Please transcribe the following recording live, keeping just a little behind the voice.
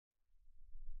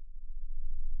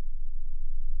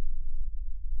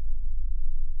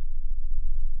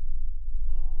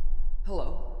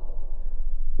Hello.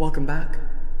 Welcome back.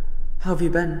 How have you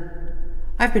been?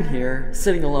 I've been here,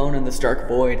 sitting alone in this dark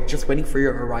void, just waiting for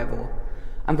your arrival.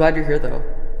 I'm glad you're here though.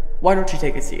 Why don't you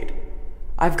take a seat?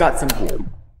 I've got some glue.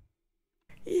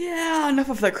 Yeah, enough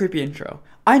of that creepy intro.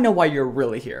 I know why you're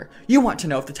really here. You want to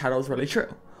know if the title is really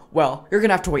true. Well, you're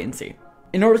gonna have to wait and see.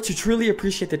 In order to truly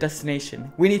appreciate the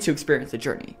destination, we need to experience the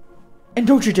journey. And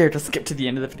don't you dare to skip to the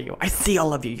end of the video. I see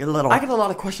all of you, you're little. I get a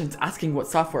lot of questions asking what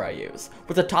software I use.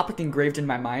 With the topic engraved in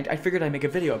my mind, I figured I'd make a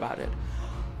video about it.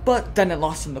 But then it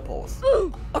lost in the polls.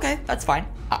 Okay, that's fine.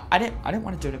 I didn't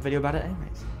want to do a video about it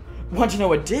anyways. Want to know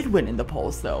what did win in the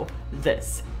polls though?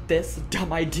 This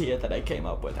dumb idea that I came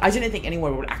up with. I didn't think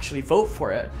anyone would actually vote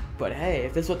for it, but hey,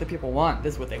 if this is what the people want,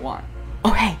 this is what they want.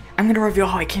 Oh hey, I'm gonna reveal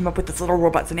how I came up with this little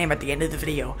robot's name at the end of the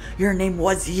video. Your name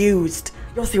was used.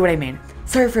 You'll see what I mean.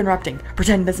 Sorry for interrupting.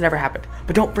 Pretend this never happened.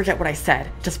 But don't forget what I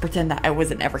said. Just pretend that I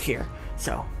wasn't ever here.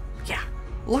 So, yeah.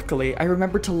 Luckily, I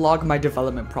remembered to log my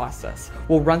development process.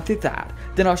 We'll run through that,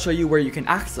 then I'll show you where you can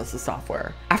access the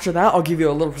software. After that, I'll give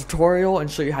you a little tutorial and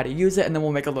show you how to use it, and then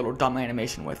we'll make a little dumb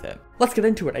animation with it. Let's get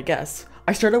into it, I guess.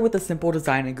 I started with a simple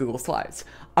design in Google Slides.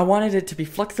 I wanted it to be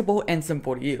flexible and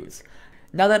simple to use.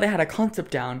 Now that I had a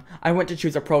concept down, I went to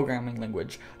choose a programming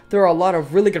language. There are a lot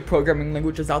of really good programming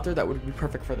languages out there that would be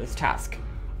perfect for this task.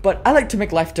 But I like to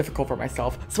make life difficult for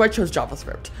myself, so I chose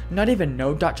JavaScript. Not even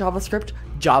Node.JavaScript,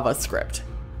 JavaScript.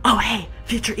 Oh hey,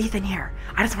 future Ethan here.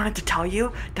 I just wanted to tell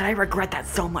you that I regret that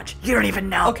so much. You don't even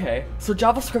know. Okay, so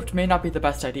JavaScript may not be the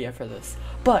best idea for this,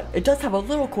 but it does have a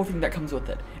little cool thing that comes with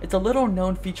it. It's a little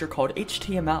known feature called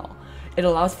HTML. It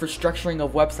allows for structuring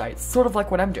of websites, sort of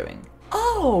like what I'm doing.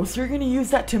 Oh, so you're gonna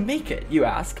use that to make it, you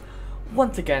ask?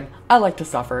 Once again, I like to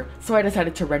suffer, so I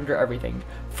decided to render everything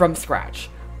from scratch,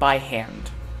 by hand.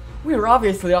 We were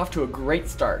obviously off to a great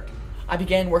start. I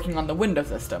began working on the window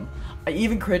system. I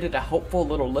even created a helpful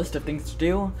little list of things to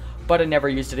do, but I never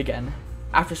used it again.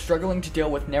 After struggling to deal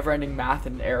with never-ending math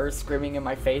and errors screaming in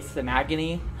my face in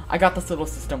agony, I got this little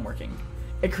system working.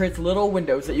 It creates little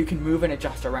windows that you can move and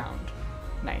adjust around.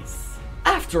 Nice.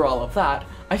 After all of that,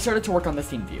 I started to work on the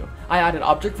scene view. I added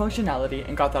object functionality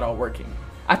and got that all working.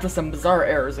 After some bizarre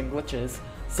errors and glitches,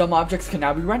 some objects can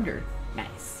now be rendered.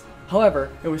 Nice. However,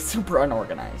 it was super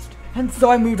unorganized. And so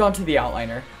I moved on to the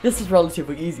outliner. This is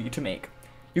relatively easy to make.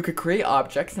 You could create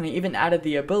objects, and I even added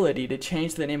the ability to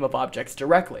change the name of objects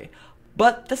directly.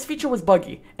 But this feature was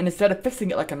buggy, and instead of fixing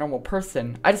it like a normal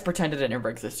person, I just pretended it never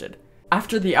existed.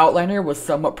 After the outliner was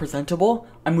somewhat presentable,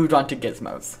 I moved on to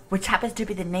gizmos. Which happens to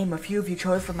be the name a few of you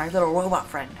chose for my little robot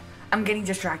friend. I'm getting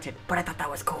distracted, but I thought that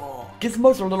was cool.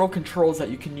 Gizmos are little controls that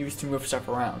you can use to move stuff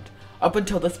around. Up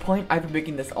until this point, I've been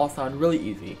making this all sound really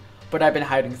easy, but I've been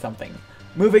hiding something.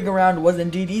 Moving around was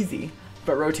indeed easy,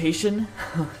 but rotation?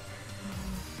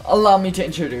 Allow me to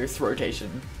introduce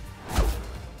rotation.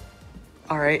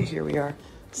 Alright, here we are.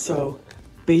 So,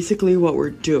 basically what we're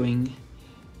doing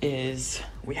is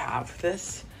we have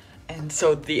this, and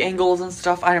so the angles and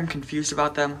stuff, I am confused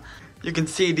about them. You can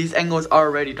see these angles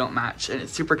already don't match, and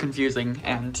it's super confusing,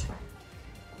 and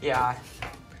yeah.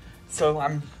 So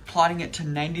I'm plotting it to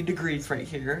 90 degrees right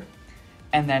here,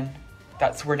 and then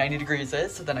that's where 90 degrees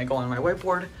is, so then I go on my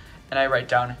whiteboard, and I write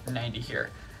down 90 here.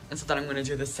 And so then I'm gonna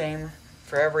do the same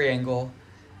for every angle,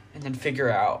 and then figure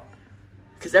out,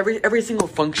 because every single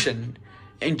function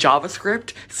in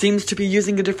JavaScript seems to be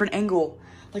using a different angle.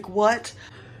 Like what?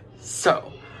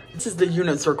 So, this is the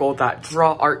unit circle that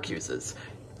DrawArc uses.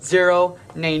 0,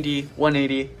 90,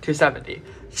 180, 270.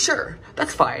 Sure,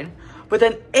 that's fine. But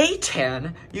then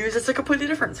A10 uses a completely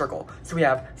different circle. So we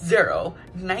have 0,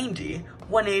 90,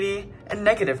 180, and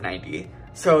negative 90.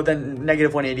 So then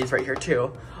negative 180 is right here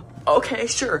too. Okay,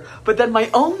 sure. But then my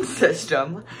own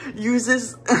system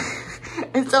uses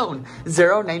its own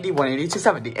 0, 90, 180,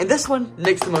 270. And this one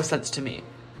makes the most sense to me.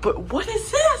 But what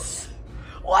is this?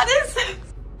 What is this?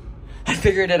 I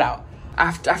figured it out.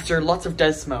 After lots of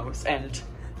desmos and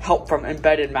help from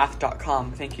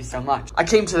embeddedmath.com, thank you so much, I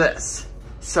came to this.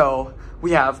 So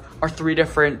we have our 3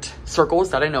 different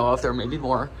circles that I know of. There may be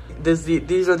more.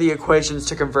 These are the equations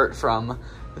to convert from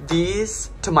these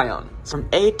to my own. From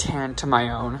A10 to my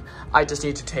own, I just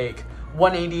need to take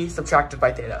 180 subtracted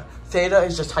by theta. Theta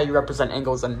is just how you represent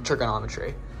angles in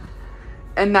trigonometry.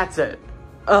 And that's it.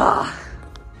 Ugh.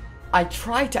 I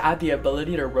tried to add the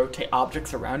ability to rotate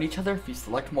objects around each other if you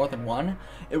select more than one.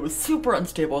 It was super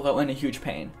unstable though and a huge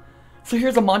pain. So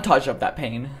here's a montage of that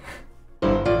pain.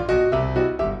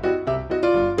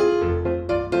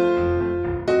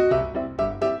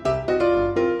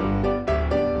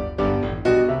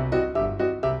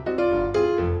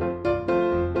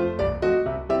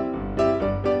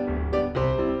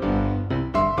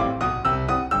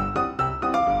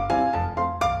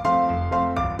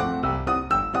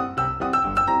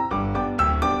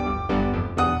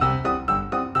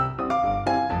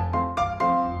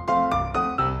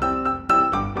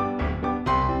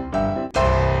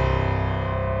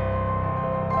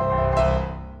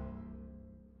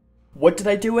 What did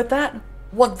I do with that?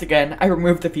 Once again, I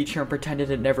removed the feature and pretended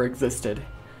it never existed.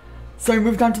 So I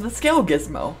moved on to the scale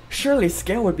gizmo. Surely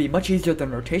scale would be much easier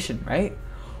than rotation, right?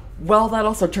 Well, that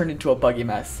also turned into a buggy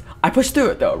mess. I pushed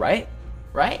through it though, right?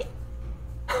 Right?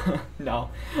 No,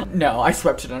 I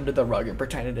swept it under the rug and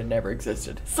pretended it never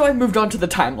existed. So I moved on to the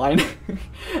timeline.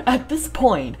 At this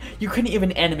point, you couldn't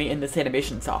even animate in this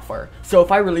animation software. So if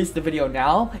I released the video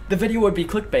now, the video would be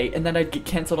clickbait and then I'd get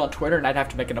cancelled on Twitter and I'd have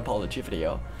to make an apology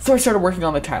video. So I started working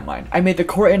on the timeline. I made the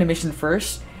core animation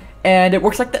first, and it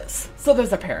works like this. So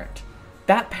there's a parent.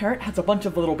 That parent has a bunch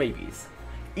of little babies.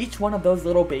 Each one of those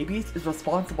little babies is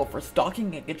responsible for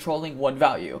stalking and controlling one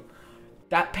value.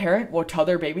 That parent will tell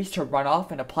their babies to run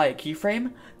off and apply a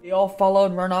keyframe. They all follow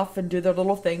and run off and do their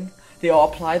little thing. They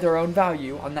all apply their own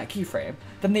value on that keyframe.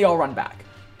 Then they all run back.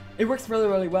 It works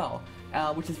really well,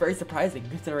 which is very surprising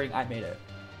considering I made it.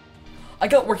 I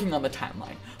got working on the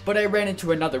timeline, but I ran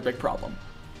into another big problem.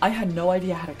 I had no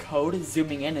idea how to code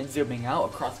zooming in and zooming out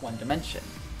across one dimension.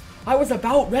 I was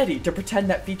about ready to pretend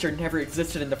that feature never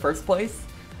existed in the first place,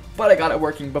 but I got it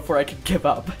working before I could give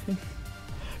up.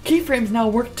 Keyframes now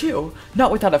work too,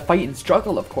 not without a fight and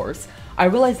struggle of course. I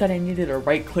realized that I needed a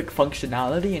right-click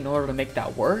functionality in order to make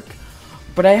that work,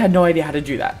 but I had no idea how to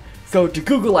do that, so to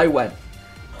Google I went.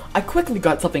 I quickly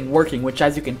got something working, which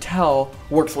as you can tell,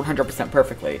 works 100%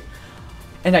 perfectly.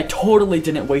 And I totally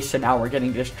didn't waste an hour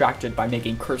getting distracted by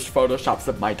making cursed photoshops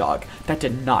of my dog. That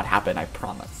did not happen, I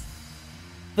promise.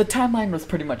 The timeline was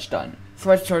pretty much done,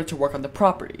 so I started to work on the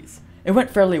properties. It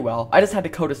went fairly well. I just had to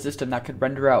code a system that could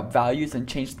render out values and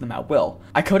change them at will.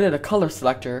 I coded a color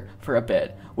selector for a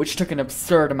bit, which took an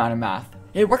absurd amount of math.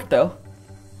 It worked though.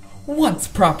 Once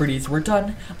properties were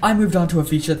done, I moved on to a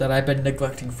feature that I've been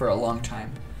neglecting for a long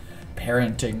time.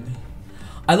 Parenting.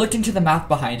 I looked into the math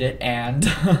behind it and...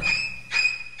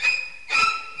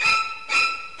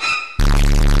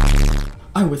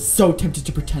 I was so tempted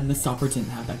to pretend the software didn't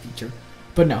have that feature.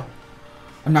 But no,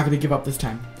 I'm not going to give up this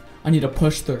time. I need to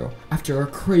push through. After a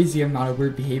crazy amount of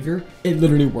weird behavior, it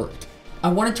literally worked. I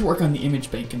wanted to work on the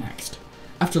image bank next.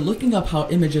 After looking up how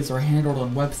images are handled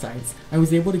on websites, I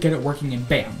was able to get it working and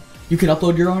bam, you could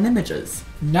upload your own images.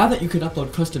 Now that you could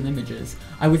upload custom images,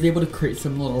 I was able to create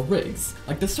some little rigs,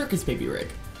 like the Circus Baby rig.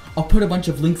 I'll put a bunch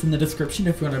of links in the description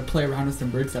if you want to play around with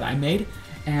some rigs that I made,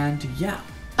 and yeah.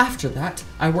 After that,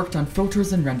 I worked on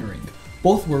filters and rendering.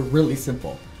 Both were really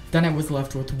simple. Then I was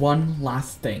left with one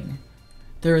last thing.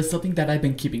 There is something that I've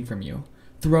been keeping from you.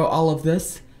 Throughout all of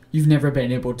this, you've never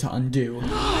been able to undo.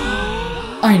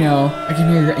 I know, I can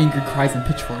hear your angry cries and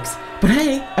pitchforks, but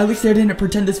hey, at least I didn't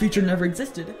pretend this feature never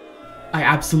existed. I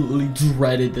absolutely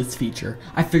dreaded this feature.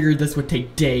 I figured this would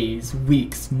take days,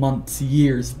 weeks, months,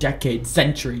 years, decades,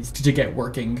 centuries to get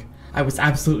working. I was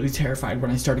absolutely terrified when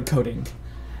I started coding.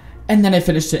 And then I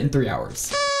finished it in 3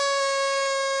 hours.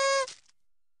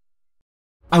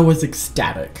 I was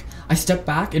ecstatic. I stepped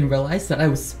back and realized that I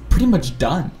was pretty much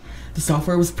done. The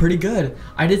software was pretty good.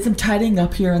 I did some tidying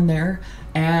up here and there,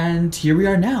 and here we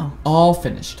are now, all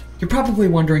finished. You're probably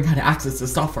wondering how to access the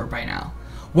software by now.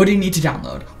 What do you need to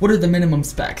download? What are the minimum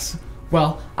specs?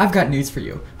 Well, I've got news for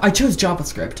you. I chose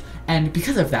JavaScript, and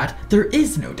because of that, there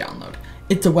is no download.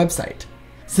 It's a website.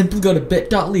 Simply go to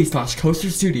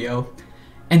bit.ly/coasterstudio,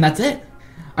 and that's it.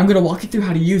 I'm gonna walk you through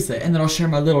how to use it, and then I'll share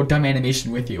my little dumb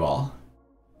animation with you all.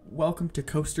 Welcome to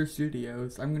Coaster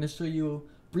Studios. I'm going to show you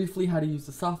briefly how to use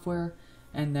the software,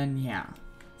 and then yeah.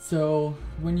 So,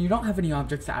 when you don't have any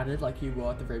objects added, like you will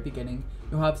at the very beginning,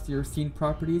 you'll have your scene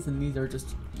properties, and these are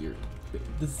just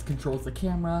this controls the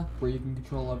camera, where you can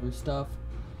control all of your stuff.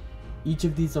 Each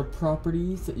of these are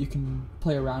properties that you can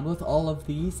play around with. All of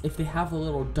these, if they have a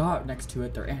little dot next to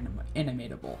it, they're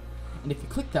animatable. And if you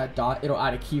click that dot, it'll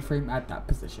add a keyframe at that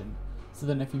position. So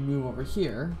then if you move over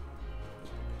here,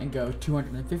 and go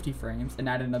 250 frames and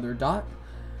add another dot,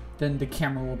 then the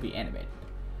camera will be animated.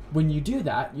 When you do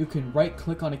that, you can right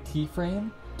click on a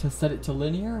keyframe to set it to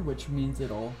linear, which means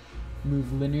it'll move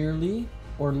linearly,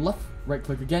 or left right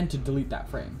click again to delete that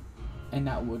frame, and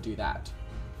that will do that.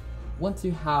 Once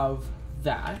you have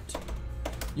that,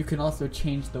 you can also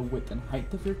change the width and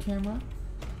height of your camera,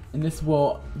 and this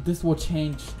will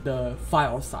change the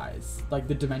file size, like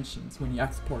the dimensions when you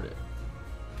export it.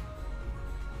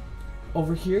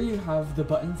 Over here you have the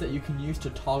buttons that you can use to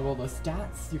toggle the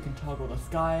stats. You can toggle the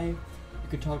sky, you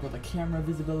can toggle the camera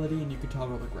visibility, and you can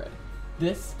toggle the grid.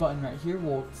 This button right here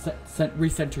will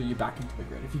recenter you back into the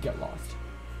grid if you get lost.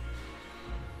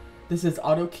 This is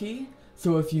auto key,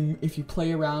 so if you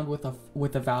play around with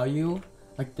a value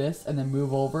like this and then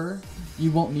move over, you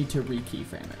won't need to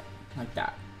re-keyframe it like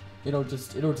that. It'll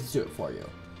just do it for you.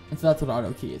 And so that's what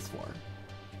auto key is for.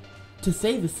 To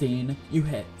save a scene, you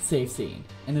hit Save Scene,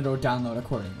 and it'll download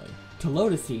accordingly. To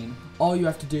load a scene, all you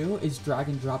have to do is drag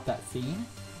and drop that scene,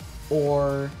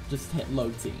 or just hit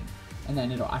Load Scene, and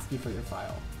then it'll ask you for your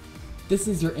file. This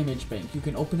is your image bank. You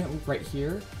can open it right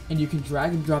here, and you can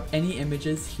drag and drop any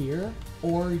images here,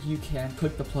 or you can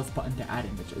click the plus button to add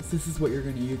images. This is what you're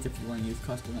going to use if you want to use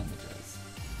custom images.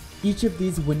 Each of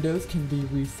these windows can be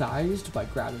resized by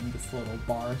grabbing this little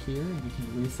bar here, and you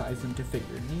can resize them to fit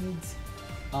your needs.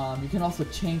 You can also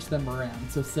change them around.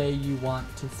 So say you want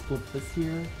to split this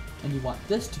here, and you want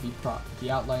this to be the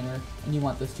outliner, and you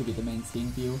want this to be the main scene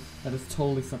view. That is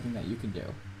totally something that you can do.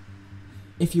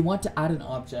 If you want to add an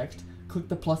object, click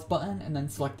the plus button and then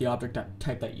select the object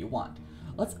type that you want.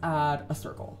 Let's add a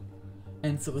circle.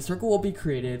 And so the circle will be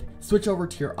created. Switch over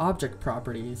to your object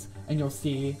properties, and you'll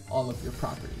see all of your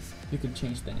properties. You can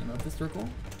change the name of the circle.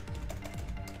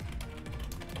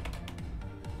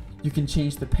 You can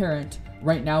change the parent.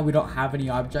 Right now we don't have any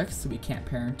objects, so we can't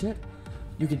parent it.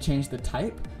 You can change the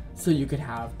type, so you could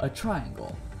have a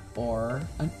triangle, or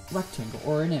a rectangle,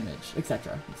 or an image,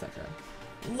 etc, etc.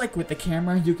 Like with the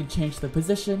camera, you can change the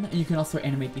position, and you can also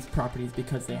animate these properties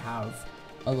because they have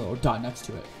a little dot next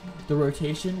to it. The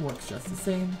rotation works just the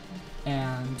same,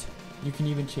 and you can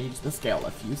even change the scale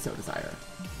if you so desire.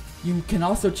 You can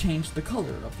also change the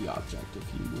color of the object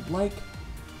if you would like,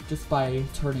 just by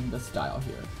turning this dial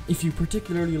here. If you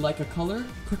particularly like a color,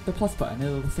 click the plus button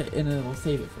and it'll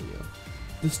save it for you.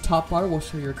 This top bar will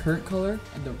show your current color,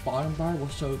 and the bottom bar will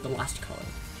show the last color.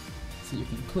 So you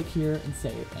can click here and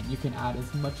save, and you can add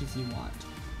as much as you want.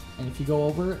 And if you go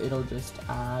over, it'll just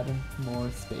add more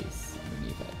space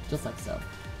underneath it, just like so.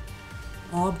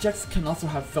 Objects can also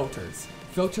have filters.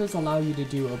 Filters allow you to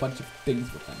do a bunch of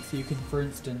things with them. So you can, for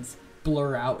instance,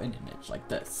 blur out an image like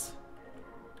this,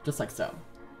 just like so.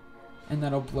 And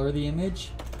that'll blur the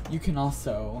image. You can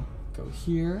also go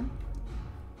here.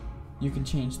 You can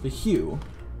change the hue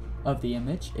of the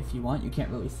image if you want. You can't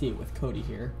really see it with Cody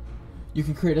here. You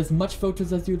can create as much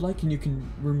filters as you'd like, and you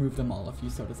can remove them all if you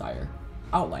so desire.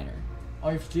 Outliner.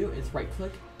 All you have to do is right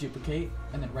click, duplicate,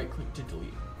 and then right click to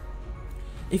delete.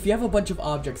 If you have a bunch of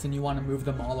objects and you want to move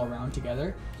them all around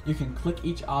together, you can click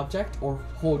each object or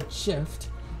hold shift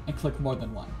and click more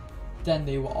than one. Then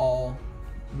they will all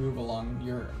move along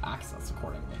your axis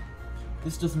accordingly.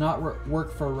 This does not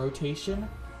work for rotation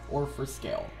or for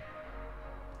scale.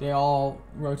 They all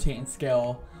rotate and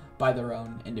scale by their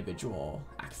own individual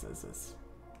axes.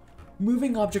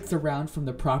 Moving objects around from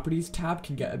the Properties tab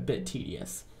can get a bit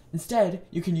tedious. Instead,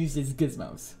 you can use these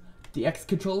gizmos. The X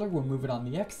controller will move it on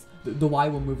the X, the Y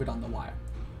will move it on the Y.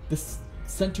 The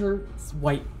center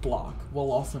white block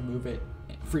will also move it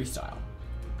freestyle.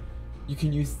 You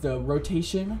can use the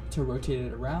rotation to rotate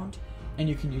it around, and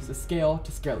you can use the scale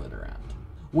to scale it around.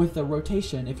 With the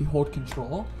rotation, if you hold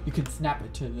control, you can snap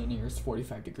it to the nearest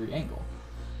 45-degree angle.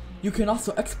 You can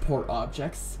also export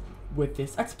objects with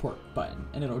this export button,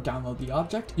 and it'll download the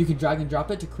object. You can drag and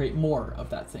drop it to create more of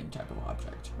that same type of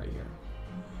object right here.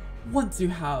 Once you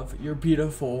have your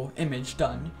beautiful image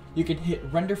done, you can hit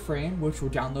render frame, which will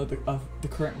download the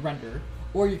current render,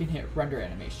 or you can hit render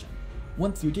animation.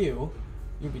 Once you do,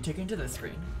 you'll be taken to this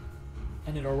screen,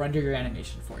 and it'll render your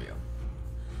animation for you.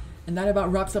 And that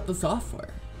about wraps up the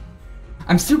software.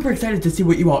 I'm super excited to see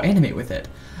what you all animate with it.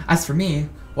 As for me,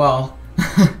 well,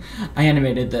 I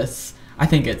animated this. I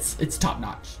think it's top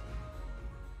notch.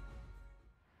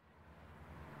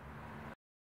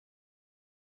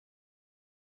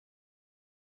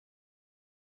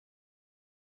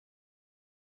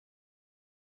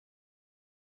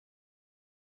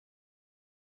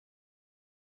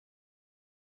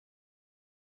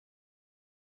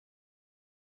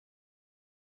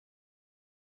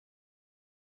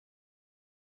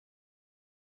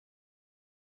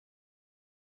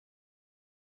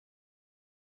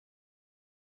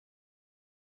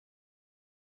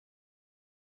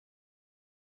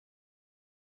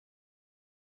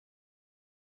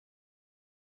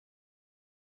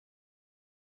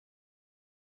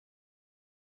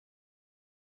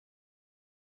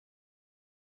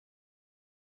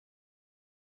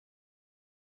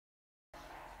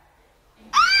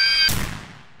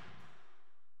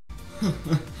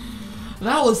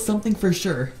 That was something for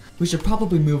sure. We should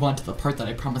probably move on to the part that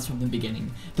I promised from the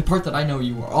beginning, the part that I know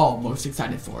you were all most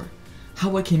excited for.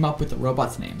 How I came up with the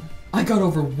robot's name. I got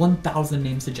over 1,000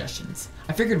 name suggestions.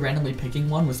 I figured randomly picking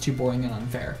one was too boring and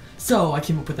unfair, so I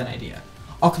came up with an idea.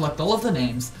 I'll collect all of the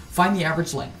names, find the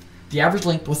average length. The average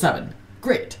length was 7.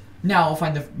 Great! Now I'll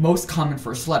find the most common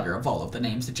first letter of all of the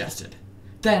names suggested.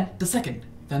 Then the second,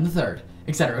 then the third,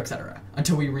 etc,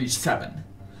 until we reach 7.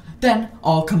 Then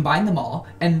I'll combine them all,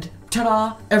 and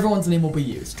ta-da, everyone's name will be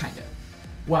used, kinda.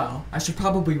 Wow, I should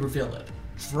probably reveal it.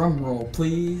 Drum roll,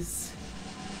 please.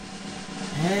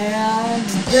 And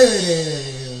there it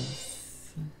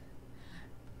is.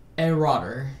 A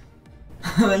rotter.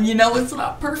 You know, it's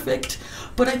not perfect,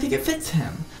 but I think it fits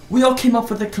him. We all came up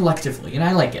with it collectively, and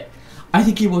I like it. I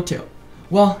think you will too.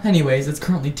 Well, anyways, it's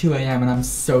currently 2 AM and I'm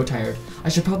so tired. I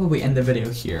should probably end the video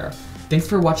here. Thanks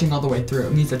for watching all the way through,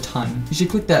 it means a ton. You should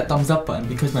click that thumbs up button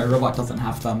because my robot doesn't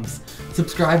have thumbs.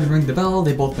 Subscribe and ring the bell,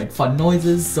 they both make fun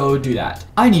noises, so do that.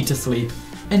 I need to sleep,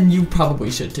 and you probably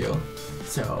should too.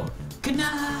 So, good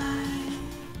night!